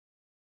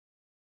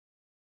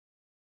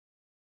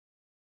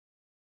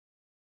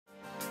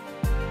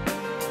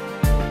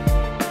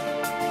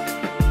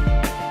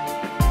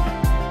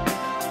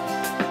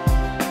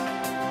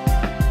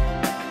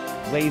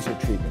laser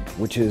treatment,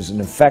 which is an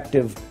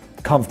effective,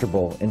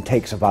 comfortable, and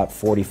takes about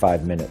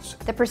 45 minutes.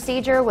 The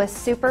procedure was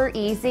super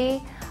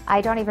easy. I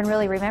don't even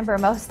really remember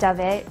most of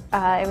it.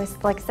 It was,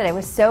 like I said, it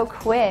was so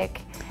quick.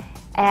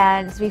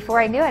 And before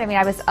I knew it, I mean,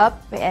 I was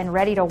up and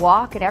ready to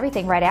walk and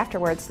everything right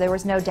afterwards. So there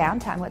was no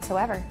downtime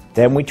whatsoever.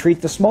 Then we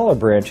treat the smaller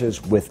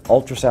branches with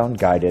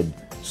ultrasound-guided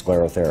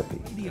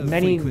sclerotherapy. Radio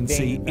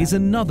frequency is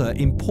another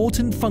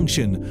important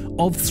function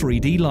of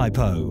 3D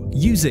lipo.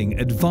 Using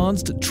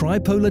advanced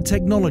tripolar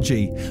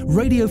technology,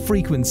 radio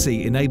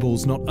frequency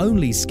enables not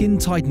only skin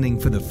tightening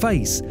for the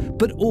face,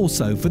 but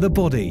also for the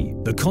body.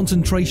 The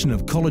concentration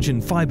of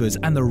collagen fibers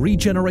and the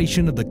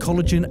regeneration of the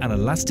collagen and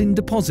elastin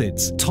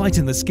deposits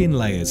tighten the skin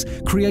layers,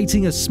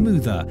 creating a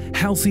smoother,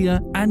 healthier,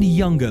 and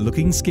younger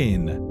looking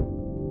skin.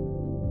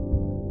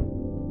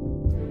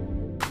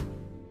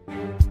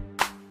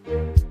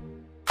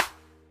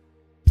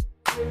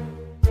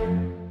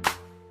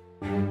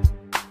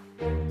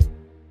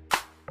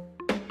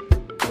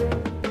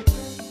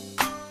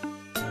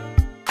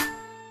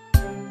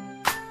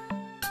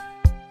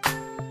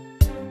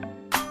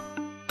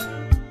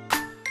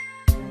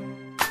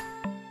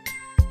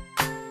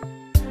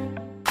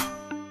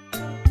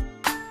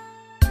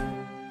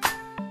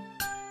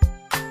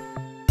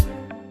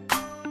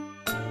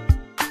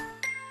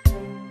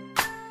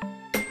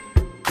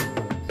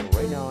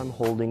 Right now I'm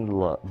holding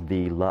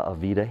the La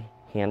Avida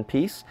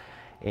handpiece,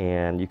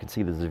 and you can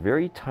see there's a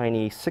very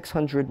tiny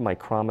 600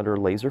 micrometer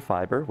laser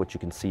fiber, which you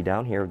can see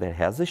down here, that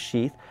has a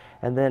sheath,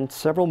 and then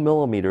several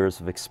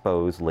millimeters of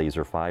exposed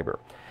laser fiber.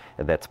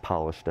 And that's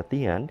polished at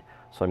the end.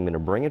 So I'm going to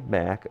bring it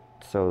back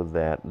so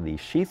that the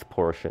sheath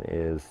portion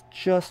is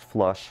just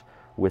flush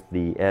with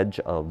the edge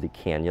of the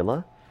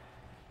cannula.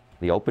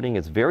 The opening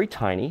is very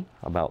tiny,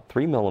 about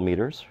 3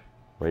 millimeters,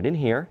 right in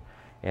here.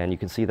 And you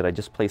can see that I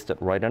just placed it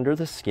right under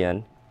the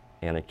skin,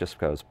 and it just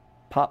goes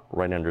pop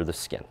right under the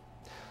skin.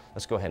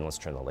 Let's go ahead and let's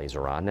turn the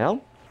laser on now.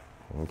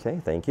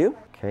 Okay, thank you.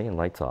 Okay, and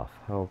lights off.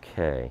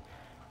 Okay,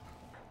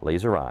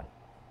 laser on.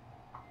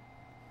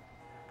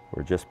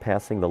 We're just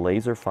passing the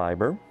laser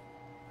fiber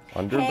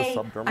under the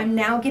subdermal. I'm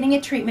now getting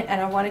a treatment,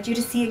 and I wanted you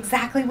to see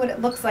exactly what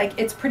it looks like.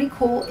 It's pretty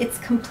cool. It's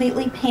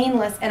completely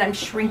painless, and I'm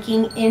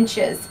shrinking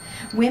inches.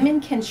 Women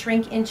can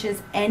shrink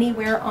inches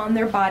anywhere on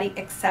their body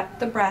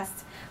except the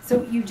breasts.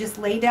 So you just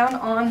lay down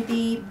on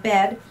the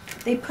bed.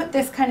 They put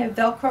this kind of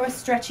Velcro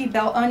stretchy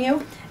belt on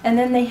you, and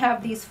then they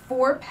have these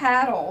 4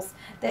 paddles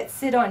that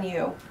sit on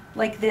you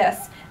like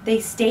this. They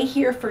stay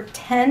here for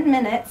 10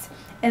 minutes,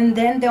 and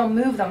then they'll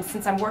move them.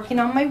 Since I'm working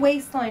on my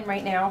waistline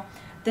right now,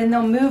 then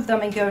they'll move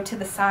them and go to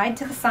the side,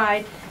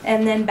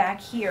 and then back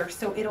here.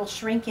 So it'll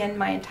shrink in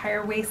my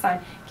entire waistline,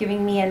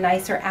 giving me a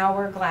nicer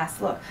hourglass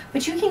look.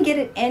 But you can get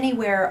it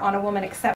anywhere on a woman except